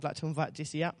I'd like to invite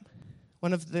Jesse up.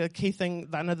 One of the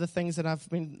things that I've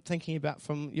been thinking about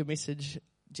from your message,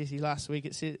 Jesse, last week,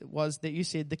 was that you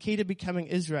said the key to becoming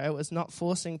Israel is not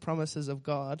forcing promises of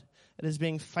God. It is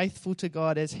being faithful to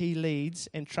God as He leads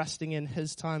and trusting in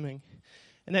His timing.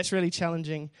 And that's really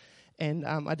challenging, and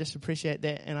I just appreciate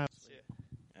that.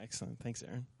 Excellent. Thanks,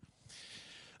 Aaron.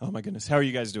 Oh, my goodness. How are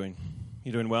you guys doing?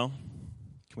 You doing well?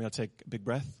 Can we all take a big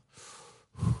breath?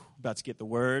 About to get the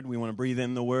word. We want to breathe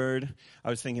in the word. I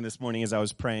was thinking this morning as I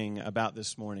was praying about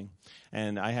this morning,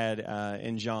 and I had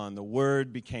in John, the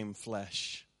word became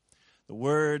flesh. The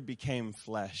word became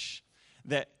flesh.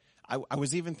 That I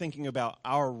was even thinking about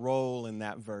our role in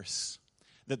that verse,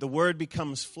 that the word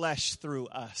becomes flesh through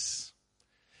us.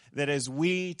 That as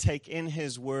we take in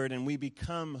His word and we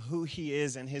become who He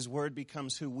is and His word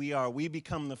becomes who we are, we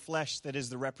become the flesh that is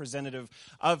the representative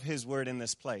of His word in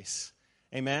this place.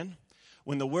 Amen?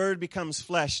 When the word becomes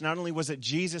flesh, not only was it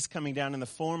Jesus coming down in the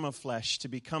form of flesh to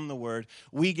become the word,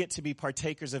 we get to be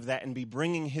partakers of that and be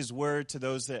bringing His word to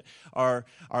those that are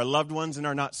our loved ones and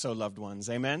are not so loved ones.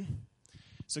 Amen?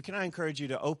 So can I encourage you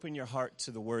to open your heart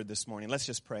to the word this morning? Let's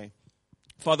just pray.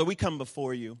 Father, we come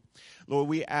before you. Lord,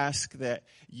 we ask that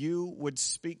you would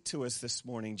speak to us this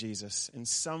morning, Jesus, in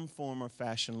some form or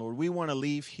fashion. Lord, we want to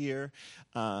leave here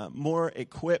more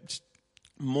equipped,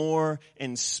 more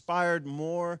inspired,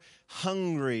 more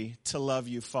hungry to love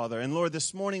you, Father. And Lord,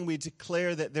 this morning we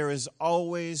declare that there is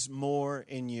always more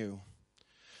in you.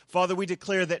 Father, we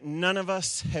declare that none of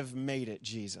us have made it,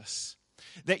 Jesus.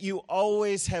 That you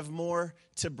always have more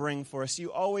to bring for us.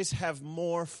 You always have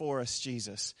more for us,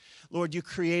 Jesus. Lord, you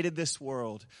created this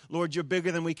world. Lord, you're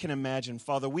bigger than we can imagine.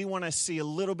 Father, we want to see a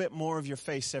little bit more of your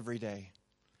face every day.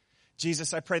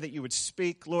 Jesus, I pray that you would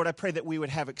speak. Lord, I pray that we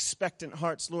would have expectant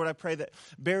hearts. Lord, I pray that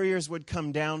barriers would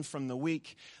come down from the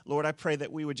weak. Lord, I pray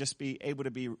that we would just be able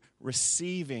to be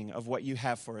receiving of what you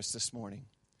have for us this morning.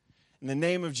 In the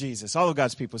name of Jesus, all of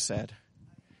God's people said,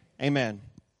 amen.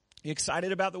 You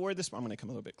excited about the word this morning? I'm going to come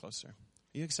a little bit closer.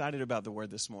 Are you excited about the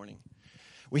word this morning?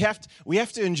 We have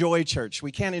to enjoy church.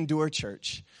 We can't endure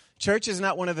church. Church is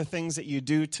not one of the things that you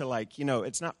do to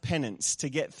it's not penance to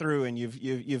get through and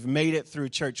you've made it through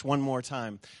church one more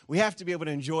time. We have to be able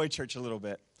to enjoy church a little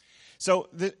bit. So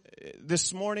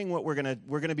this morning, what we're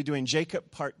gonna be doing Jacob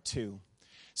part 2.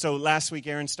 So last week,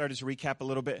 Aaron started to recap a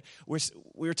little bit. We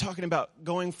were talking about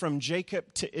going from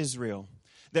Jacob to Israel.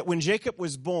 That when Jacob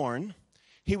was born,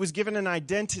 he was given an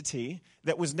identity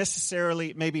that was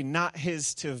necessarily maybe not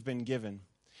his to have been given.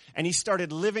 And he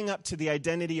started living up to the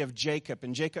identity of Jacob.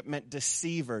 And Jacob meant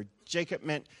deceiver. Jacob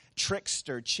meant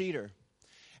trickster, cheater.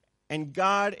 And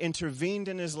God intervened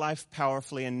in his life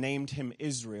powerfully and named him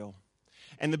Israel.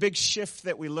 And the big shift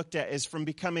that we looked at is from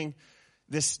becoming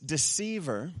this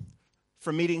deceiver,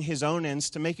 from meeting his own ends,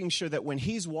 to making sure that when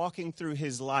he's walking through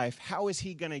his life, how is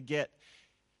he going to get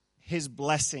his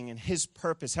blessing and his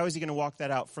purpose? How is he going to walk that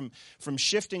out? From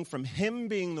shifting from him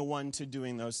being the one to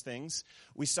doing those things,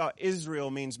 we saw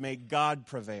Israel means may God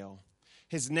prevail.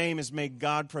 His name is may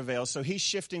God prevail. So he's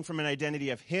shifting from an identity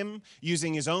of him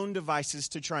using his own devices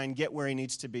to try and get where he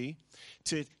needs to be,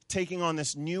 to taking on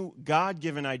this new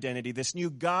God-given identity, this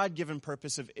new God-given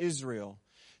purpose of Israel,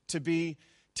 to be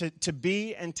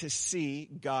and to see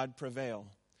God prevail.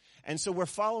 And so we're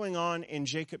following on in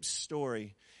Jacob's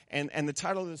story. And the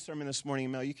title of the sermon this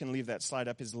morning, Mel, you can leave that slide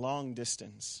up, is Long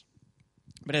Distance.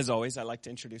 But as always, I like to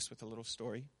introduce with a little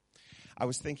story. I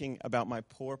was thinking about my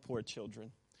poor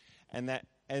children. And that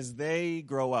as they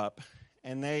grow up,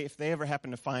 and if they ever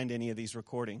happen to find any of these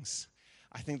recordings,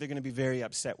 I think they're going to be very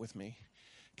upset with me.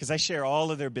 Because I share all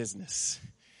of their business.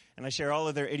 And I share all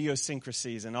of their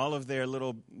idiosyncrasies and all of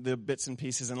the bits and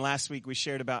pieces. And last week we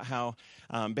shared about how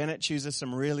Bennett chooses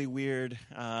some really weird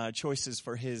choices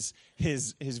for his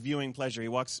viewing pleasure. He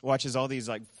watches all these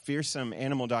fearsome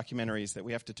animal documentaries that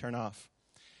we have to turn off.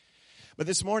 But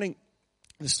this morning,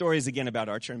 the story is again about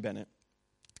Archer and Bennett.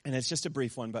 And it's just a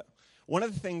brief one. But one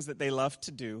of the things that they love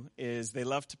to do is they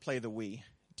love to play the Wii.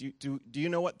 Do you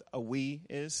know what a Wii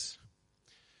is?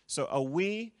 So a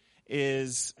Wii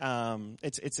is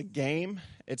it's a game.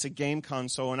 It's a game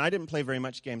console, and I didn't play very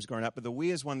much games growing up, but the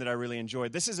Wii is one that I really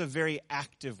enjoyed. This is a very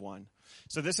active one.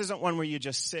 So this isn't one where you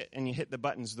just sit and you hit the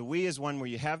buttons. The Wii is one where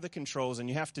you have the controls and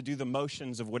you have to do the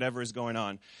motions of whatever is going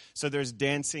on. So there's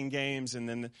dancing games, and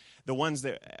then the ones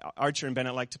that Archer and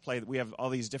Bennett like to play, we have all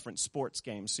these different sports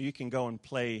games. So you can go and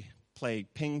play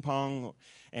ping pong,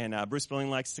 and Bruce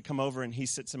Billing likes to come over and he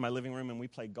sits in my living room and we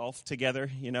play golf together,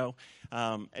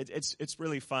 It's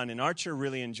really fun, and Archer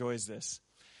really enjoys this.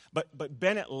 But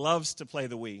Bennett loves to play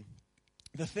the Wii.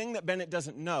 The thing that Bennett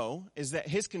doesn't know is that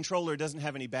his controller doesn't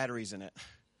have any batteries in it.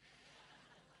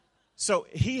 So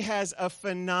he has a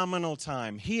phenomenal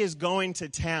time. He is going to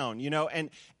town,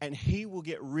 and he will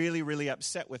get really, really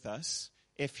upset with us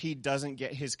if he doesn't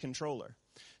get his controller.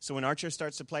 So when Archer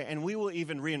starts to play, and we will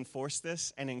even reinforce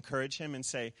this and encourage him and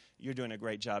say, you're doing a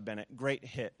great job, Bennett. Great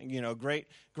hit,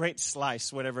 great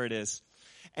slice, whatever it is.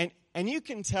 And you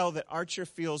can tell that Archer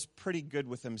feels pretty good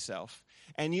with himself.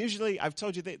 And usually, I've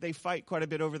told you they fight quite a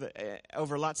bit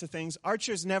over lots of things.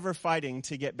 Archer's never fighting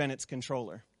to get Bennett's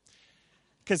controller.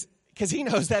 Because he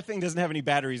knows that thing doesn't have any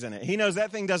batteries in it. He knows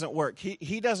that thing doesn't work.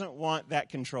 He doesn't want that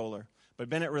controller. But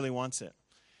Bennett really wants it.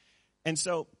 And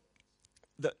so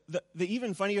the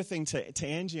even funnier thing to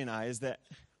Angie and I is that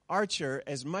Archer,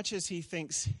 as much as he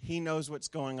thinks he knows what's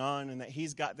going on and that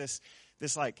he's got this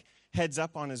like heads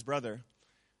up on his brother,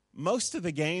 most of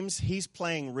the games he's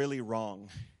playing really wrong.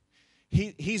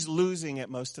 He's losing at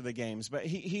most of the games, but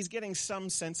he's getting some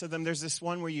sense of them. There's this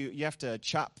one where you have to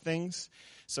chop things.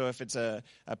 So if it's a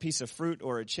piece of fruit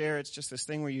or a chair, it's just this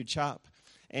thing where you chop.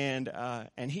 And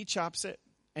he chops it,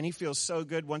 and he feels so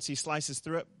good once he slices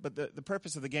through it. But the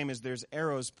purpose of the game is there's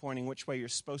arrows pointing which way you're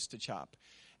supposed to chop.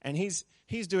 And he's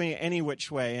doing it any which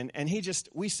way. And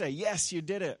we say, yes, you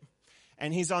did it.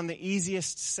 And he's on the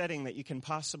easiest setting that you can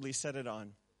possibly set it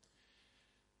on.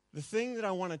 The thing that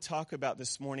I want to talk about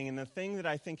this morning, and the thing that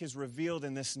I think is revealed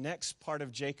in this next part of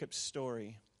Jacob's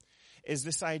story, is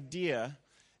this idea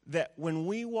that when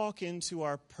we walk into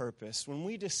our purpose, when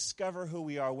we discover who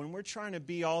we are, when we're trying to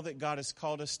be all that God has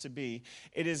called us to be,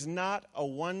 it is not a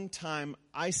one-time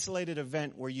isolated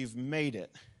event where you've made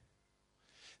it.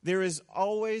 There is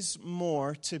always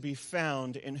more to be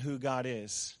found in who God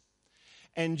is.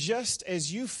 And just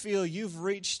as you feel you've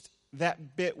reached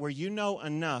that bit where you know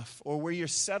enough or where you're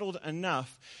settled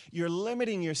enough, you're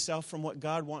limiting yourself from what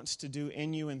God wants to do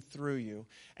in you and through you,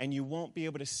 and you won't be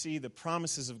able to see the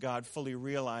promises of God fully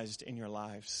realized in your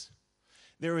lives.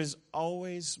 There is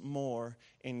always more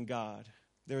in God.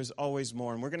 There is always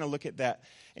more, and we're going to look at that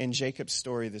in Jacob's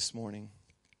story this morning.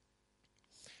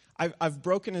 I've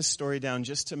broken his story down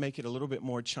just to make it a little bit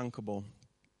more chunkable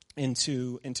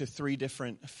into three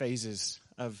different phases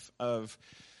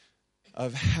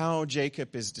of how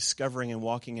Jacob is discovering and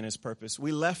walking in his purpose.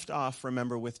 We left off,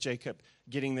 remember, with Jacob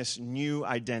getting this new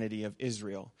identity of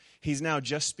Israel. He's now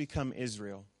just become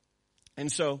Israel. And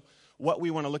so what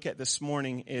we want to look at this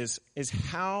morning is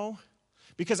how,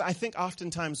 because I think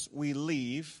oftentimes we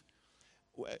leave.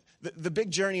 The big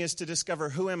journey is to discover,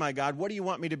 who am I, God? What do you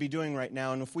want me to be doing right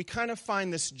now? And if we kind of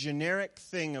find this generic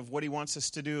thing of what he wants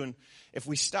us to do, and if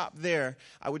we stop there,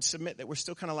 I would submit that we're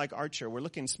still kind of like Archer. We're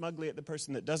looking smugly at the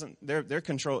person that doesn't, their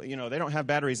control, they don't have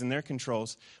batteries in their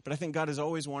controls. But I think God is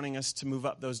always wanting us to move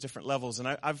up those different levels. And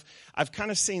I've kind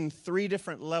of seen three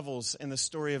different levels in the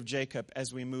story of Jacob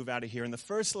as we move out of here. And the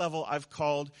first level I've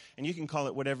called, and you can call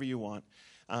it whatever you want,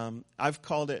 I've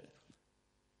called it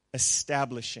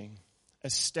establishing.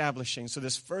 So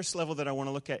this first level that I want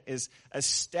to look at is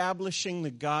establishing the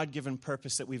God-given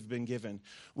purpose that we've been given.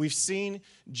 We've seen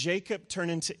Jacob turn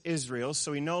into Israel,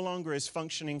 so he no longer is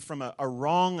functioning from a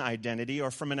wrong identity or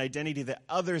from an identity that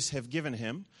others have given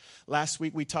him. Last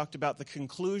week we talked about the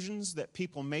conclusions that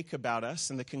people make about us,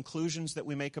 and the conclusions that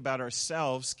we make about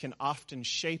ourselves can often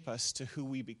shape us to who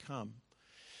we become.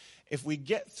 If we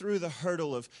get through the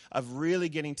hurdle of really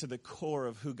getting to the core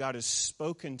of who God has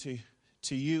spoken to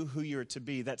you, who you're to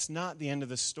be, that's not the end of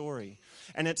the story.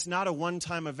 And it's not a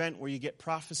one-time event where you get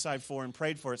prophesied for and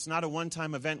prayed for. It's not a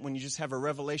one-time event when you just have a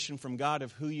revelation from God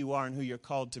of who you are and who you're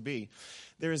called to be.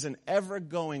 There is an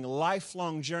ever-going,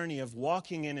 lifelong journey of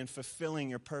walking in and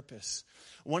fulfilling your purpose.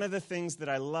 One of the things that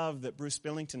I love that Bruce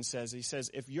Billington says, he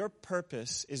says, if your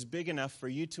purpose is big enough for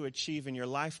you to achieve in your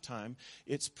lifetime,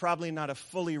 it's probably not a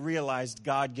fully realized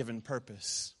God-given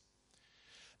purpose.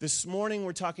 This morning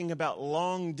we're talking about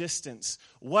long distance.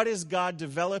 What is God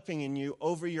developing in you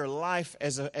over your life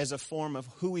as a form of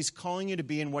who he's calling you to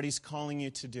be and what he's calling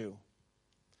you to do?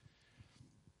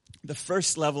 The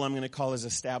first level I'm going to call is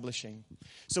establishing.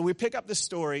 So we pick up the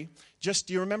story. Do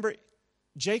you remember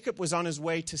Jacob was on his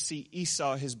way to see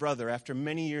Esau, his brother, after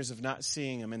many years of not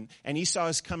seeing him. And Esau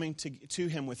is coming to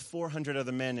him with 400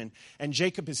 other men, and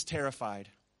Jacob is terrified.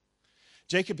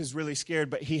 Jacob is really scared,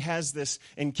 but he has this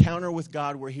encounter with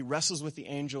God where he wrestles with the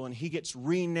angel and he gets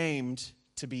renamed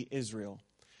to be Israel.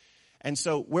 And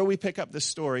so where we pick up this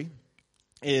story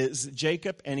is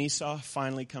Jacob and Esau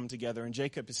finally come together, and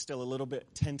Jacob is still a little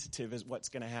bit tentative as what's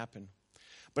going to happen.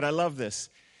 But I love this.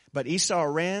 But Esau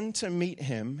ran to meet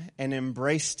him and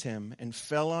embraced him and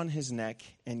fell on his neck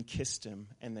and kissed him,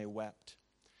 and they wept.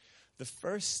 The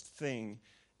first thing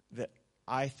that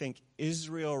I think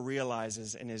Israel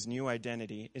realizes in his new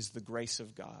identity is the grace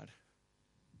of God.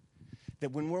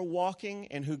 that when we're walking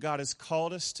in who God has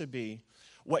called us to be,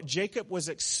 what Jacob was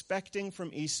expecting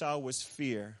from Esau was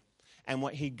fear, and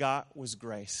what he got was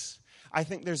grace. I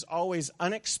think there's always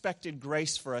unexpected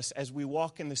grace for us as we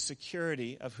walk in the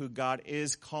security of who God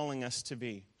is calling us to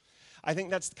be. I think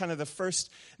that's kind of the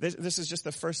first, this is just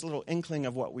the first little inkling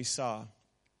of what we saw.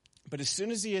 But as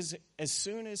soon as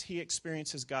he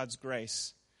experiences God's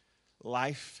grace,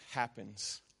 life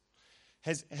happens.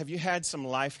 Have you had some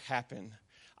life happen?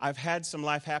 I've had some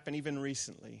life happen even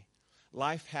recently.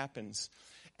 Life happens.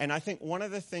 And I think one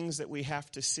of the things that we have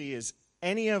to see is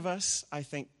any of us, I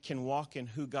think, can walk in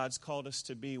who God's called us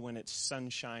to be when it's sun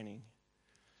shining.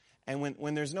 And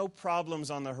when there's no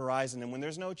problems on the horizon and when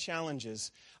there's no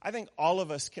challenges, I think all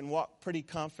of us can walk pretty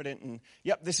confident and,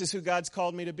 yep, this is who God's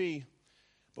called me to be.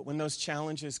 But when those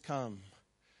challenges come,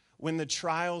 when the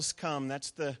trials come,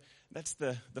 that's the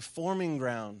forming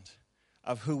ground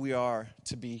of who we are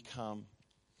to become.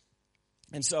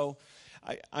 And so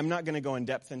I'm not going to go in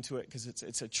depth into it because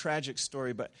it's a tragic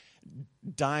story, but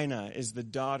Dinah is the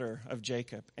daughter of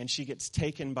Jacob, and she gets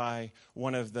taken by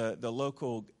one of the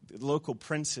local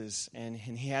princes, and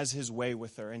he has his way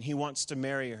with her, and he wants to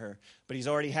marry her, but he's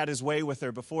already had his way with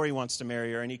her before he wants to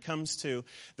marry her, and he comes to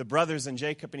the brothers and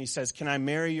Jacob, and he says, "Can I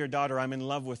marry your daughter? I'm in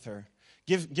love with her.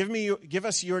 Give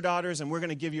us your daughters, and we're going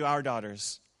to give you our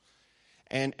daughters."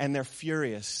 And they're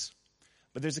furious.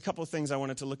 But there's a couple of things I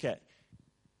wanted to look at.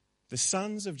 The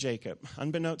sons of Jacob,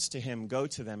 unbeknownst to him, go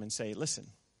to them and say, "Listen,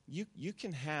 you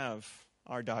can have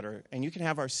our daughter, and you can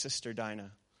have our sister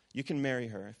Dinah. You can marry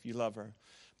her if you love her.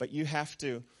 But you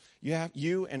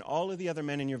and all of the other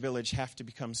men in your village have to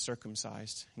become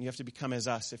circumcised. And you have to become as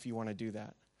us if you want to do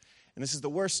that." And this is the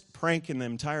worst prank in the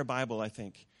entire Bible, I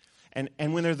think. And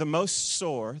when they're the most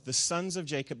sore, the sons of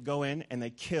Jacob go in and they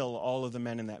kill all of the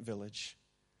men in that village.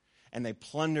 And they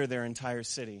plunder their entire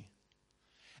city.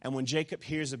 And when Jacob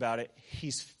hears about it,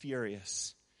 he's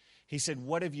furious. He said,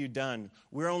 "What have you done?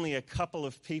 We're only a couple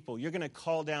of people. You're going to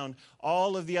call down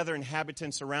all of the other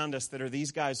inhabitants around us that are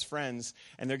these guys' friends,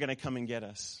 and they're going to come and get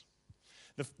us."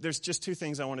 There's just two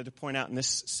things I wanted to point out in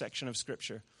this section of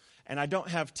Scripture. And I don't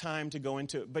have time to go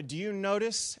into it. But do you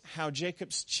notice how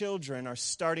Jacob's children are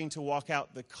starting to walk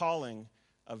out the calling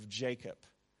of Jacob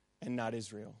and not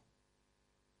Israel?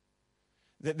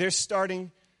 That they're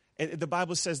starting, the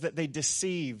Bible says that they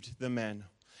deceived the men.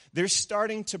 They're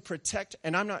starting to protect,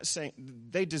 and I'm not saying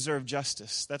they deserve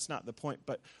justice. That's not the point.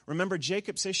 But remember,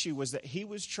 Jacob's issue was that he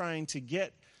was trying to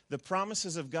get the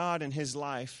promises of God in his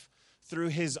life through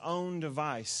his own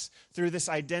device, through this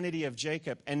identity of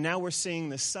Jacob. And now we're seeing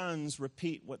the sons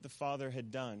repeat what the father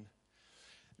had done.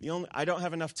 I don't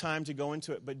have enough time to go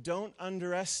into it, but don't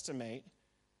underestimate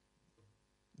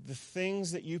the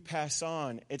things that you pass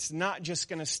on. It's not just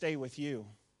going to stay with you.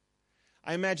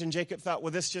 I imagine Jacob thought,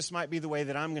 well, this just might be the way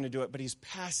that I'm going to do it, but he's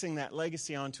passing that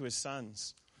legacy on to his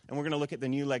sons. And we're going to look at the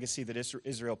new legacy that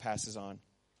Israel passes on.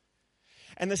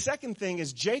 And the second thing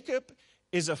is Jacob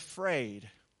is afraid.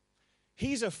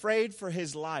 He's afraid for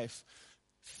his life.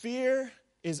 Fear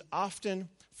is often,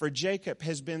 for Jacob,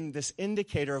 has been this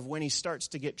indicator of when he starts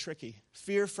to get tricky.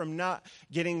 Fear from not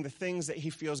getting the things that he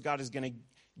feels God is going to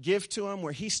give to him,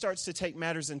 where he starts to take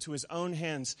matters into his own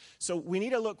hands. So we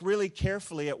need to look really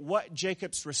carefully at what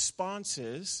Jacob's response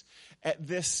is at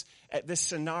this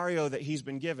scenario that he's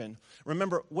been given.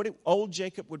 Remember, old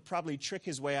Jacob would probably trick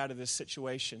his way out of this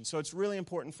situation. So it's really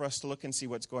important for us to look and see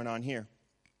what's going on here.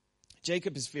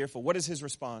 Jacob is fearful. What is his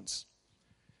response?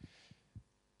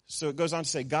 So it goes on to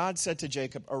say, God said to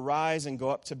Jacob, "Arise and go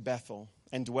up to Bethel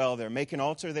and dwell there. Make an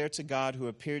altar there to God who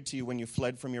appeared to you when you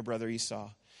fled from your brother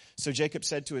Esau." So Jacob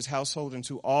said to his household and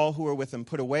to all who were with him,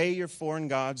 "Put away your foreign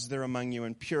gods there among you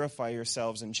and purify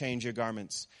yourselves and change your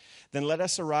garments. Then let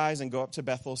us arise and go up to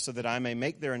Bethel so that I may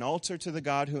make there an altar to the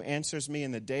God who answers me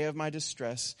in the day of my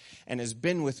distress and has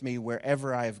been with me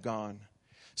wherever I have gone."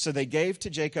 So they gave to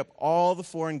Jacob all the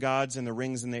foreign gods and the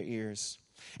rings in their ears.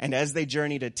 And as they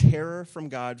journeyed, a terror from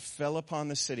God fell upon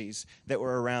the cities that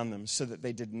were around them, so that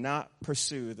they did not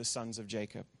pursue the sons of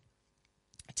Jacob.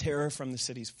 A terror from the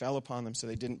cities fell upon them, so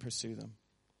they didn't pursue them.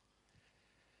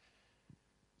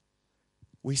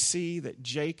 We see that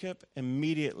Jacob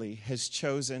immediately has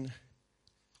chosen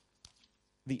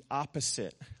the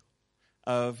opposite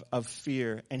of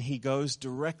fear, and he goes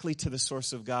directly to the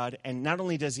source of God. And not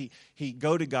only does he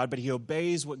go to God, but he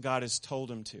obeys what God has told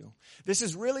him to. This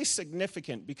is really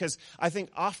significant because I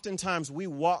think oftentimes we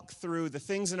walk through the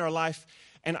things in our life,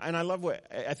 and I love what,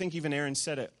 I think even Aaron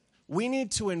said it, we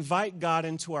need to invite God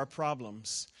into our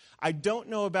problems. I don't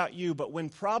know about you, but when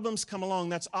problems come along,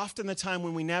 that's often the time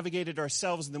when we navigate it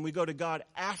ourselves, and then we go to God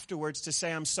afterwards to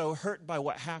say, I'm so hurt by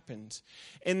what happened.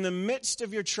 In the midst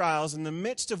of your trials, in the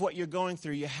midst of what you're going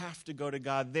through, you have to go to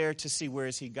God there to see where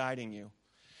is he guiding you.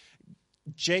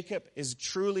 Jacob is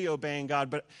truly obeying God,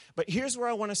 but here's where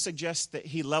I want to suggest that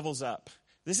he levels up.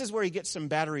 This is where he gets some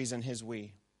batteries in his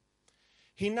we.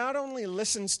 He not only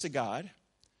listens to God,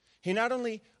 he not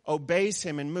only obeys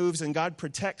him and moves, and God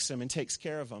protects him and takes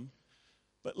care of him.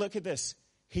 But look at this.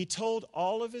 He told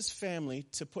all of his family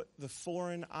to put the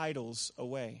foreign idols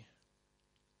away.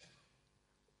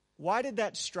 Why did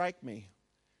that strike me?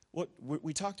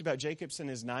 We talked about Jacob's in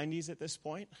his 90s at this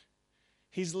point.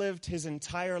 He's lived his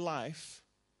entire life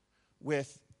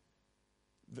with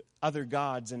the other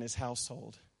gods in his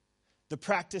household. The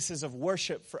practices of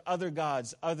worship for other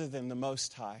gods other than the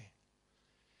Most High.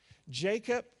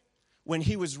 Jacob, when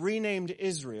he was renamed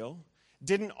Israel,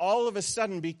 didn't all of a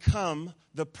sudden become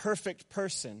the perfect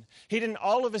person. He didn't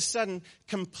all of a sudden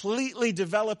completely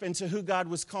develop into who God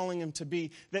was calling him to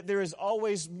be. That there is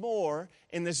always more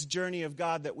in this journey of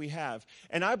God that we have.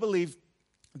 And I believe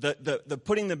the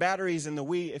putting the batteries in the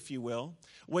we, if you will,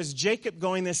 was Jacob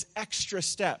going this extra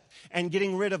step and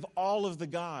getting rid of all of the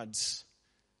gods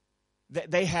that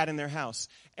they had in their house.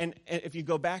 And if you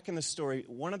go back in the story,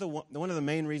 one of the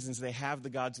main reasons they have the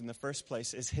gods in the first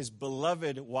place is his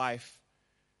beloved wife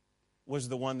was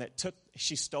the one that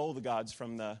she stole the gods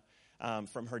from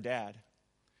her dad.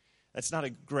 That's not a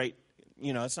great,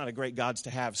 it's not a great gods to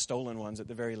have, stolen ones at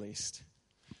the very least.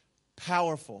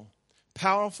 Powerful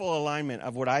alignment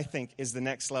of what I think is the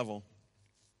next level.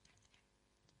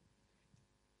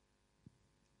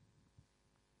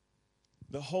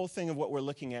 The whole thing of what we're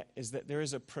looking at is that there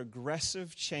is a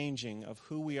progressive changing of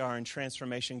who we are in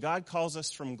transformation. God calls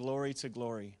us from glory to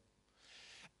glory.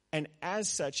 And as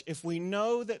such, if we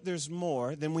know that there's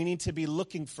more, then we need to be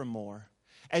looking for more.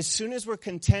 As soon as we're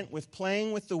content with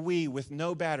playing with the Wii with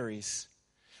no batteries,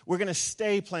 we're going to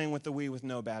stay playing with the Wii with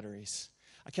no batteries.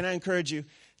 Can I encourage you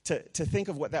to think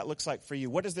of what that looks like for you?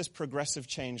 What does this progressive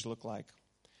change look like?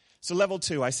 So level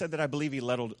 2, I said that I believe he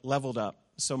leveled up.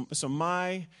 So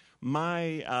my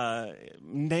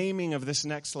naming of this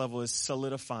next level is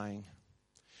solidifying.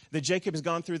 That Jacob has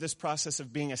gone through this process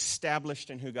of being established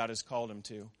in who God has called him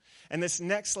to. And this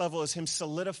next level is him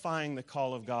solidifying the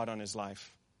call of God on his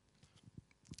life.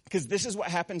 Because this is what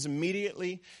happens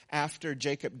immediately after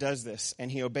Jacob does this.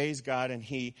 And he obeys God and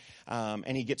he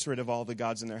gets rid of all the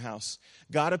gods in their house.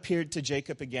 God appeared to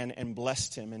Jacob again and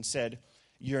blessed him and said,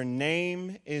 "Your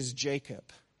name is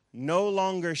Jacob. No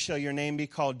longer shall your name be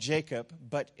called Jacob,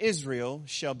 but Israel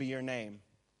shall be your name."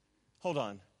 Hold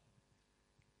on.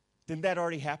 Didn't that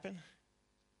already happen?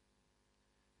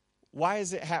 Why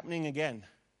is it happening again?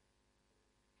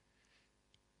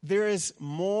 There is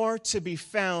more to be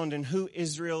found in who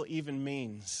Israel even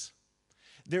means.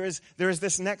 There is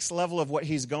this next level of what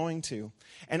he's going to.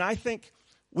 And I think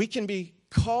we can be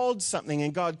called something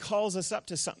and God calls us up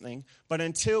to something, but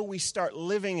until we start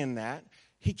living in that,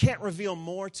 he can't reveal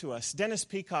more to us. Dennis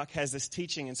Peacock has this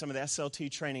teaching in some of the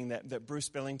SLT training that Bruce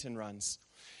Billington runs.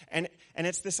 And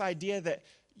it's this idea that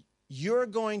you're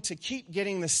going to keep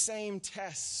getting the same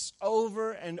tests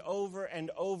over and over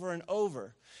and over and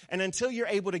over. And until you're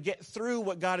able to get through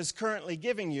what God is currently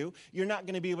giving you, you're not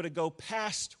going to be able to go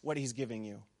past what he's giving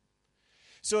you.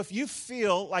 So if you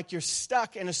feel like you're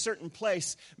stuck in a certain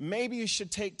place, maybe you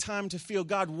should take time to feel,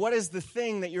 God, what is the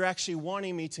thing that you're actually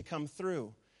wanting me to come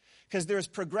through? Because there's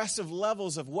progressive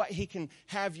levels of what he can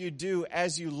have you do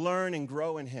as you learn and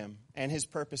grow in him and his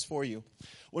purpose for you.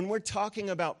 When we're talking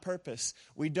about purpose,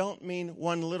 we don't mean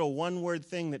one-word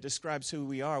thing that describes who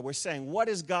we are. We're saying, what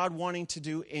is God wanting to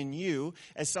do in you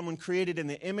as someone created in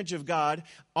the image of God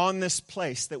on this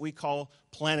place that we call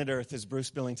planet Earth, as Bruce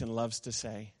Billington loves to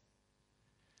say?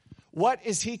 What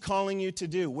is he calling you to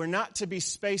do? We're not to be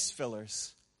space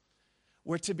fillers.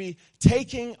 We're to be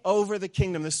taking over the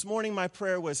kingdom. This morning my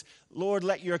prayer was, Lord,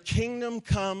 let your kingdom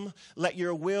come, let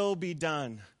your will be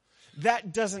done.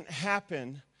 That doesn't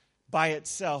happen by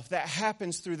itself. That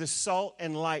happens through the salt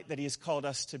and light that he has called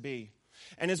us to be.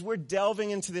 And as we're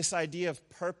delving into this idea of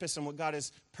purpose and what God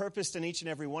has purposed in each and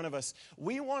every one of us,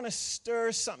 we want to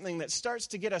stir something that starts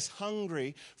to get us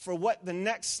hungry for what the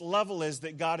next level is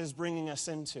that God is bringing us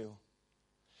into.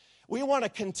 We want to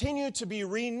continue to be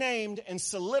renamed and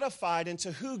solidified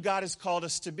into who God has called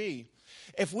us to be.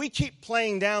 If we keep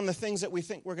playing down the things that we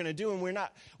think we're going to do and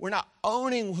we're not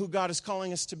owning who God is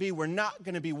calling us to be, we're not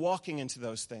going to be walking into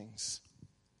those things.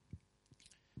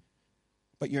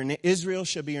 But Israel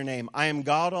shall be your name. I am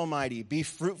God Almighty. Be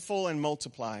fruitful and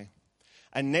multiply.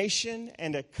 A nation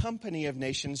and a company of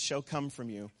nations shall come from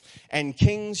you, and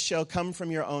kings shall come from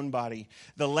your own body.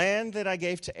 The land that I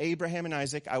gave to Abraham and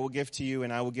Isaac I will give to you,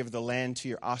 and I will give the land to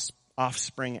your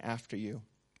offspring after you.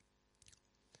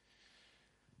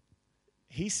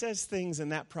 He says things in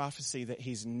that prophecy that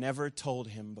he's never told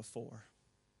him before.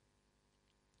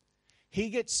 He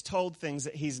gets told things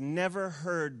that he's never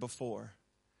heard before.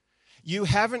 You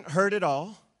haven't heard it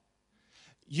all.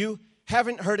 You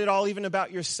haven't heard it all even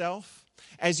about yourself.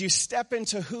 As you step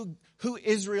into who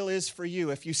Israel is for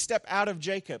you, if you step out of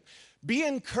Jacob, be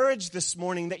encouraged this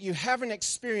morning that you haven't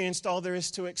experienced all there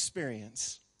is to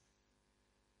experience.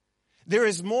 There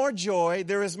is more joy,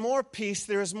 there is more peace,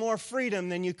 there is more freedom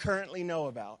than you currently know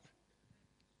about.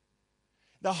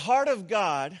 The heart of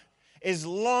God is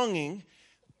longing,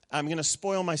 I'm going to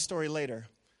spoil my story later,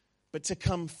 but to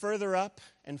come further up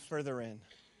and further in.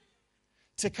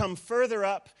 To come further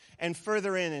up and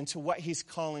further in into what he's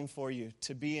calling for you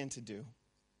to be and to do.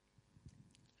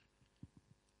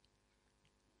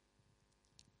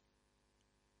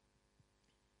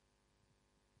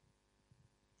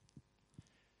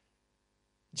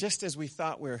 Just as we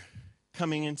thought we're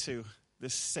coming into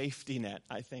this safety net,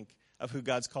 I think, of who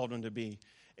God's called him to be,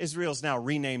 Israel's now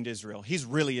renamed Israel. He's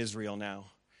really Israel now.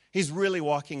 He's really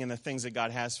walking in the things that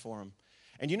God has for him.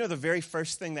 And you know the very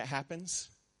first thing that happens?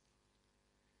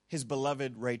 His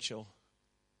beloved Rachel,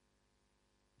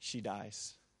 she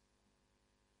dies.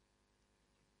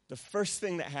 The first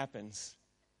thing that happens,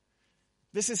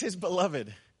 this is his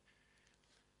beloved.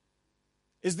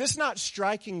 Is this not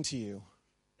striking to you?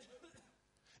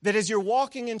 That as you're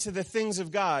walking into the things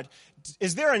of God,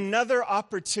 is there another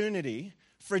opportunity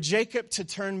for Jacob to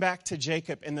turn back to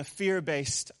Jacob in the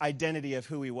fear-based identity of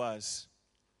who he was?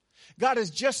 God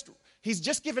has He's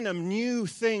just given him new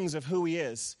things of who he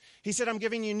is. He said, I'm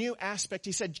giving you a new aspect.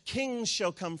 He said, kings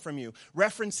shall come from you,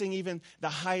 referencing even the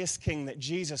highest king, that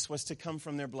Jesus was to come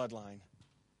from their bloodline.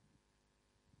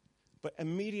 But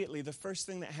immediately, the first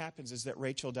thing that happens is that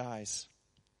Rachel dies.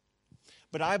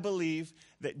 But I believe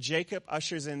that Jacob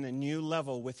ushers in a new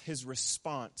level with his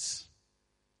response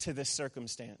to this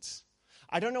circumstance.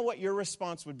 I don't know what your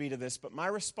response would be to this, but my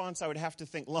response I would have to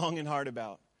think long and hard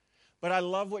about. But I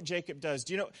love what Jacob does.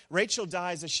 Do you know, Rachel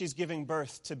dies as she's giving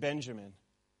birth to Benjamin.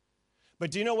 But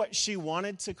do you know what she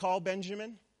wanted to call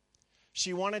Benjamin?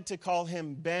 She wanted to call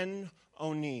him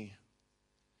Ben-Oni,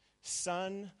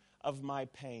 son of my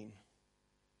pain.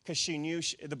 Because she knew,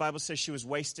 the Bible says she was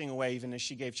wasting away even as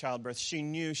she gave childbirth. She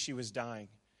knew she was dying.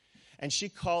 And she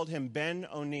called him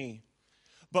Ben-Oni.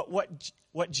 But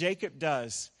what Jacob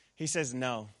does, he says,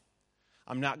 no,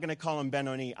 I'm not going to call him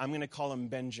Ben-Oni. I'm going to call him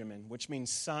Benjamin, which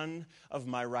means son of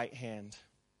my right hand.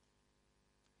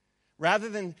 Rather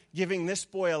than giving this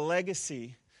boy a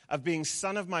legacy of being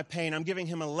son of my pain, I'm giving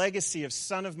him a legacy of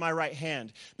son of my right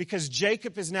hand. Because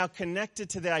Jacob is now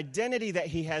connected to the identity that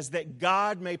he has, that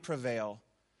God may prevail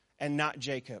and not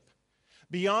Jacob.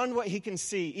 Beyond what he can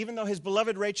see, even though his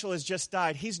beloved Rachel has just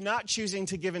died, he's not choosing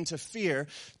to give into fear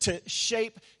to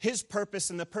shape his purpose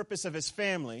and the purpose of his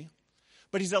family,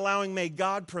 but he's allowing may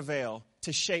God prevail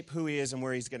to shape who he is and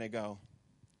where he's going to go.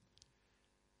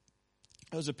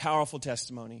 That was a powerful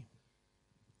testimony.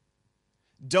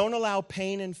 Don't allow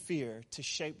pain and fear to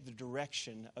shape the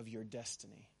direction of your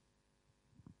destiny.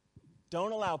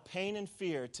 Don't allow pain and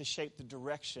fear to shape the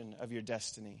direction of your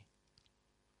destiny.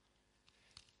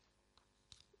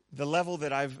 The level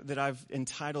that I've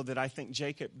entitled that I think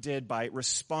Jacob did by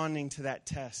responding to that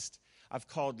test, I've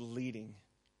called leading.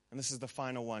 And this is the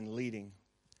final one, leading.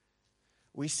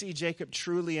 We see Jacob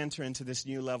truly enter into this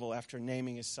new level after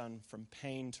naming his son from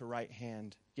pain to right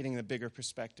hand, getting the bigger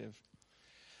perspective.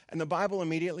 And the Bible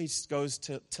immediately goes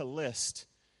to list,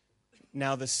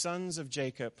 now the sons of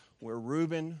Jacob were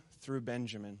Reuben through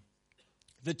Benjamin.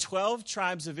 The 12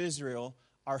 tribes of Israel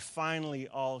are finally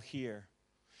all here.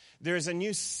 There is a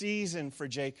new season for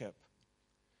Jacob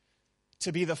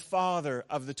to be the father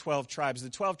of the 12 tribes.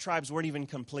 The 12 tribes weren't even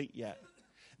complete yet.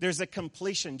 There's a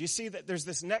completion. Do you see that there's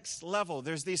this next level?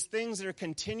 There's these things that are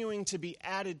continuing to be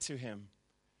added to him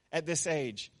at this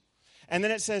age. And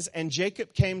then it says, and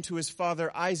Jacob came to his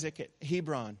father Isaac at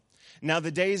Hebron. Now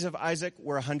the days of Isaac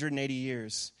were 180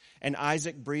 years. And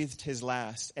Isaac breathed his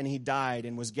last, and he died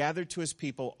and was gathered to his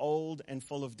people old and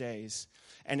full of days.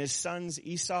 And his sons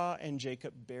Esau and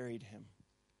Jacob buried him.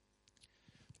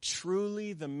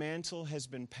 Truly the mantle has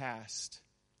been passed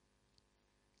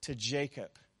to Jacob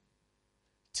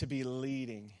to be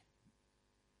leading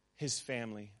his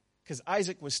family. Because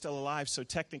Isaac was still alive, so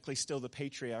technically still the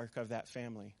patriarch of that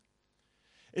family.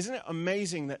 Isn't it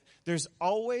amazing that there's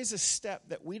always a step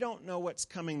that we don't know what's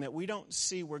coming, that we don't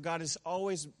see, where God is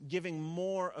always giving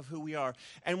more of who we are.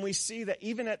 And we see that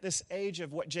even at this age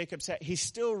of what Jacob said, he's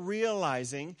still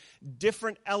realizing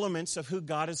different elements of who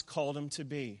God has called him to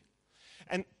be.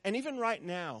 And even right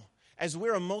now, as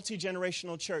we're a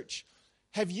multi-generational church,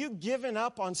 have you given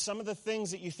up on some of the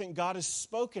things that you think God has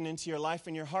spoken into your life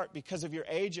and your heart because of your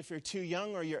age, if you're too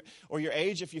young, or your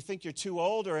age if you think you're too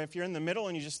old, or if you're in the middle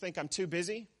and you just think I'm too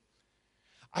busy?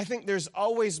 I think there's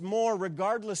always more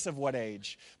regardless of what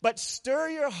age. But stir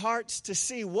your hearts to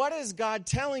see, what is God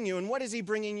telling you and what is he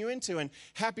bringing you into? And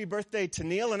happy birthday to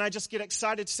Neil. And I just get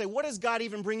excited to say, what is God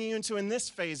even bringing you into in this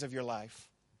phase of your life?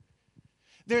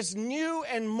 There's new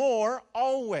and more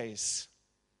always.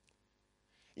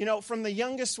 You know, from the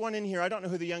youngest one in here, I don't know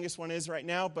who the youngest one is right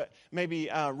now, but maybe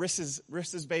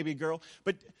Rissa's baby girl.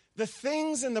 But the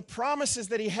things and the promises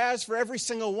that he has for every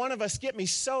single one of us get me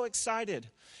so excited.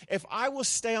 If I will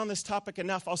stay on this topic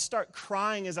enough, I'll start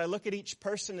crying as I look at each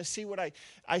person to see what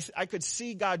I could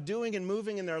see God doing and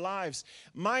moving in their lives.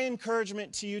 My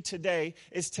encouragement to you today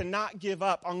is to not give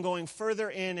up on going further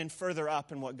in and further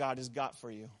up in what God has got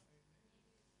for you.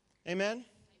 Amen?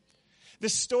 The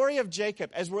story of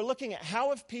Jacob, as we're looking at how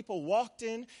have people walked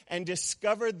in and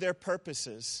discovered their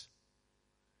purposes,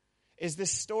 is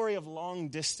this story of long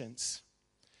distance.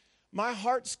 My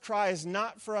heart's cry is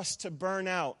not for us to burn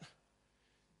out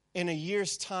in a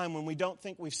year's time when we don't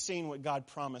think we've seen what God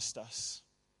promised us.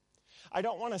 I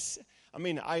don't want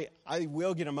to, I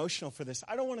will get emotional for this.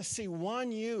 I don't want to see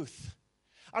one youth.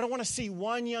 I don't want to see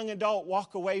one young adult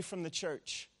walk away from the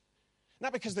church.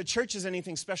 Not because the church is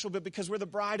anything special, but because we're the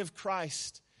bride of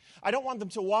Christ. I don't want them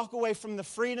to walk away from the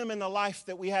freedom and the life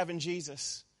that we have in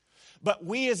Jesus. But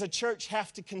we as a church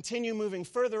have to continue moving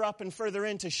further up and further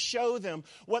in to show them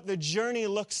what the journey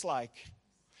looks like.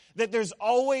 That there's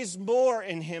always more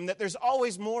in him, that there's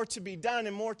always more to be done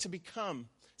and more to become.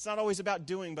 It's not always about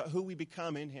doing, but who we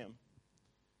become in him.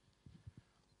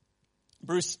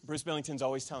 Bruce Billington's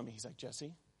always telling me, he's like,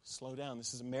 Jesse, slow down.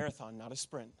 This is a marathon, not a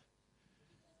sprint.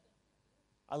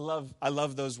 I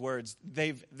love those words.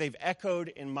 They've echoed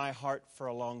in my heart for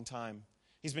a long time.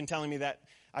 He's been telling me that.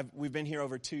 We've been here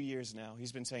over 2 years now.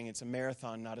 He's been saying it's a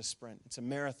marathon, not a sprint. It's a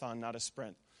marathon, not a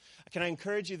sprint. Can I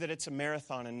encourage you that it's a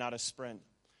marathon and not a sprint?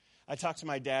 I talked to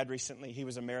my dad recently. He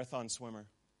was a marathon swimmer.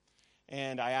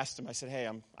 And I asked him, I said, hey,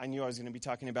 I knew I was going to be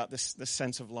talking about this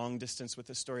sense of long distance with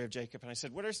the story of Jacob. And I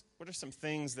said, what are some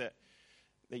things that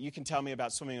you can tell me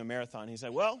about swimming a marathon? He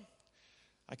said, well,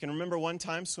 I can remember one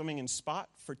time swimming in Spot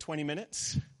for 20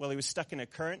 minutes while he was stuck in a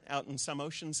current out in some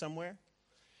ocean somewhere.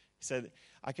 He said,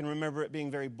 I can remember it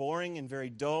being very boring and very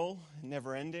dull and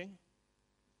never ending.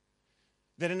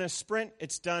 That in a sprint,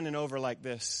 it's done and over like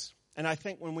this. And I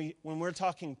think when we're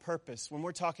talking purpose, when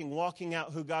we're talking walking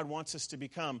out who God wants us to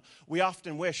become, we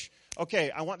often wish,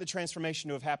 okay, I want the transformation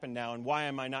to have happened now, and why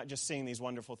am I not just seeing these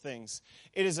wonderful things?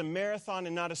 It is a marathon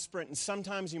and not a sprint, and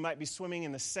sometimes you might be swimming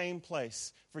in the same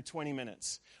place for 20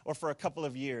 minutes or for a couple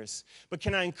of years. But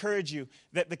can I encourage you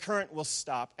that the current will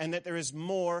stop and that there is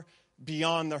more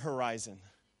beyond the horizon?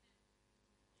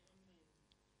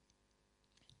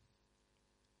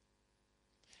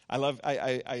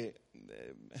 I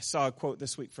saw a quote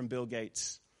this week from Bill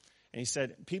Gates, and he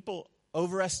said, people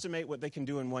overestimate what they can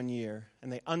do in 1 year,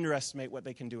 and they underestimate what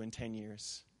they can do in 10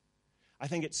 years. I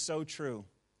think it's so true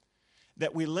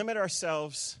that we limit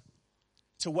ourselves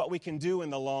to what we can do in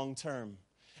the long term.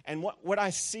 And what I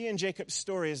see in Jacob's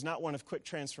story is not one of quick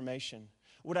transformation.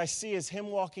 What I see is him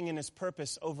walking in his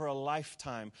purpose over a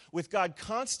lifetime, with God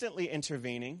constantly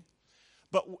intervening,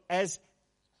 but as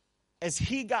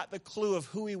he got the clue of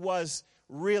who he was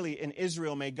really in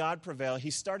Israel, may God prevail,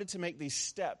 he started to make these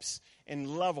steps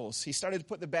in levels. He started to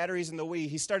put the batteries in the Wii.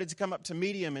 He started to come up to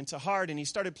medium and to hard, and he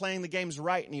started playing the games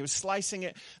right, and he was slicing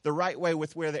it the right way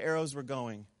with where the arrows were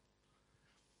going.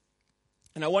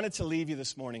 And I wanted to leave you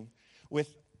this morning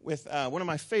with one of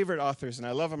my favorite authors, and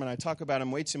I love him, and I talk about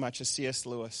him way too much, is C.S.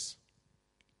 Lewis.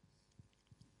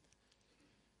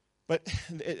 But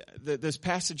this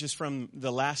passage is from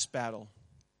The Last Battle.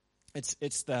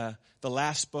 It's the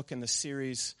last book in the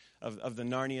series of the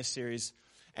Narnia series.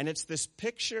 And it's this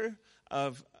picture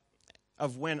of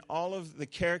when all of the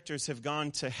characters have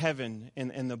gone to heaven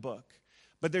in the book.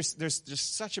 But there's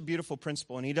just such a beautiful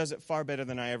principle, and he does it far better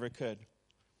than I ever could.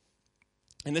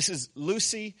 And this is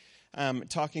Lucy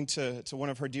talking to one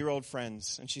of her dear old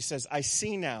friends. And she says, I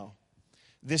see now,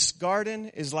 this garden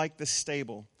is like the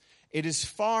stable. It is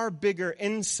far bigger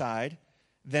inside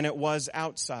than it was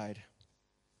outside.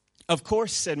 Of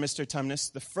course, said Mr.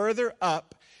 Tumnus, the further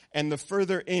up and the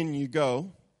further in you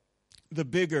go, the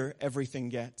bigger everything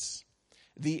gets.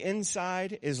 The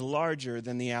inside is larger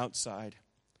than the outside.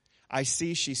 I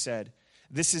see, she said.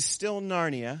 This is still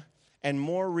Narnia, and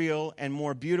more real and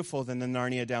more beautiful than the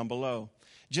Narnia down below,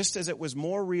 just as it was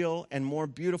more real and more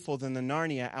beautiful than the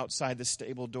Narnia outside the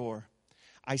stable door.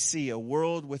 I see a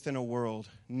world within a world,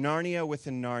 Narnia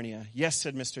within Narnia. Yes,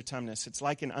 said Mr. Tumnus, it's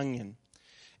like an onion,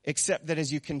 except that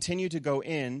as you continue to go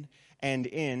in and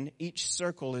in, each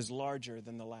circle is larger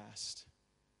than the last.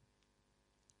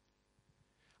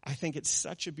 I think it's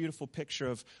such a beautiful picture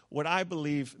of what I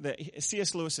believe that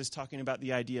C.S. Lewis is talking about,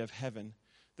 the idea of heaven,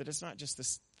 that it's not just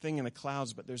this thing in the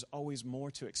clouds, but there's always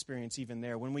more to experience even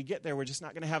there. When we get there, we're just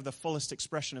not going to have the fullest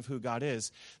expression of who God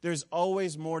is. There's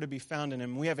always more to be found in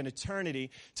Him. We have an eternity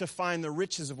to find the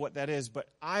riches of what that is, but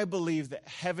I believe that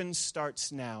heaven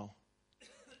starts now.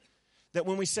 That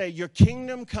when we say, your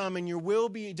kingdom come and your will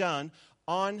be done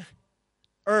on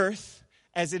earth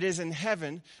as it is in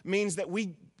heaven, means that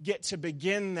we get to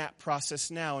begin that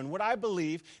process now. And what I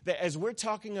believe, that as we're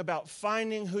talking about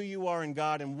finding who you are in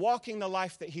God and walking the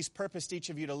life that He's purposed each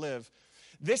of you to live,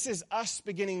 this is us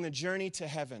beginning the journey to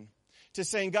heaven. To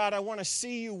saying, God, I want to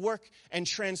see you work and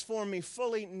transform me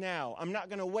fully now. I'm not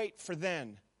going to wait for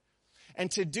then.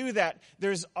 And to do that,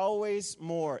 there's always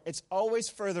more. It's always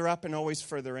further up and always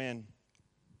further in.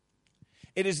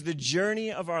 It is the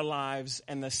journey of our lives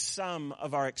and the sum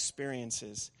of our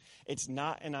experiences. It's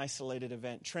not an isolated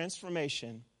event.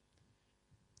 Transformation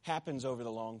happens over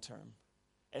the long term.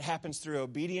 It happens through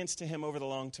obedience to Him over the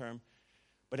long term,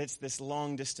 but it's this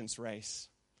long distance race.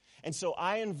 And so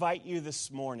I invite you this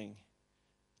morning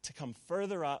to come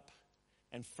further up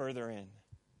and further in.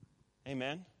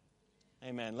 Amen?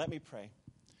 Amen. Let me pray.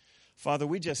 Father,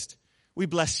 we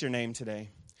bless your name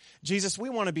today. Jesus, we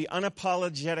want to be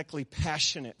unapologetically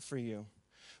passionate for you.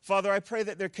 Father, I pray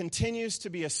that there continues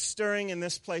to be a stirring in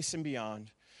this place and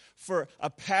beyond for a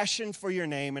passion for your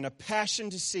name and a passion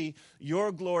to see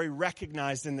your glory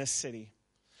recognized in this city.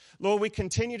 Lord, we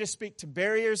continue to speak to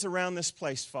barriers around this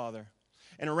place, Father,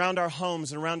 and around our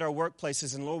homes and around our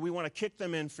workplaces. And Lord, we want to kick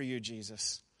them in for you,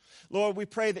 Jesus. Lord, we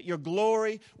pray that your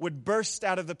glory would burst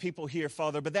out of the people here,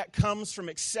 Father, but that comes from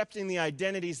accepting the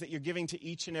identities that you're giving to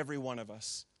each and every one of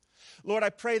us. Lord, I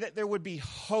pray that there would be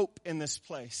hope in this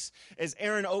place. As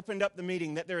Aaron opened up the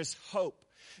meeting, that there is hope.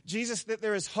 Jesus, that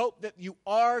there is hope that you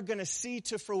are going to see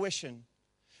to fruition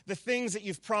the things that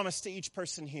you've promised to each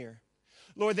person here.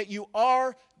 Lord, that you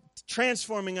are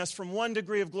transforming us from one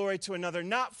degree of glory to another,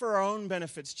 not for our own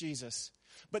benefits, Jesus,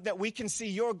 but that we can see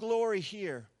your glory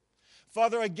here.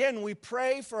 Father, again, we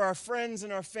pray for our friends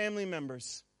and our family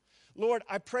members. Lord,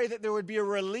 I pray that there would be a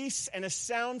release and a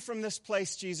sound from this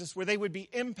place, Jesus, where they would be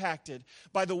impacted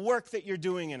by the work that you're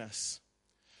doing in us.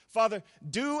 Father,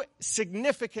 do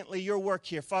significantly your work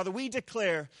here. Father, we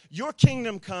declare your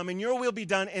kingdom come and your will be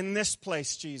done in this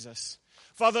place, Jesus.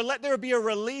 Father, let there be a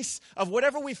release of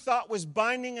whatever we thought was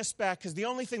binding us back, because the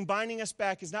only thing binding us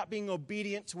back is not being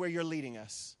obedient to where you're leading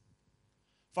us.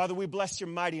 Father, we bless your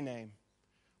mighty name.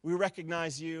 We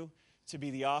recognize you to be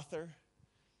the author,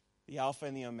 the Alpha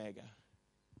and the Omega.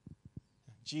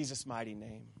 In Jesus' mighty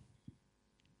name.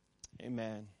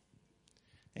 Amen.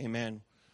 Amen.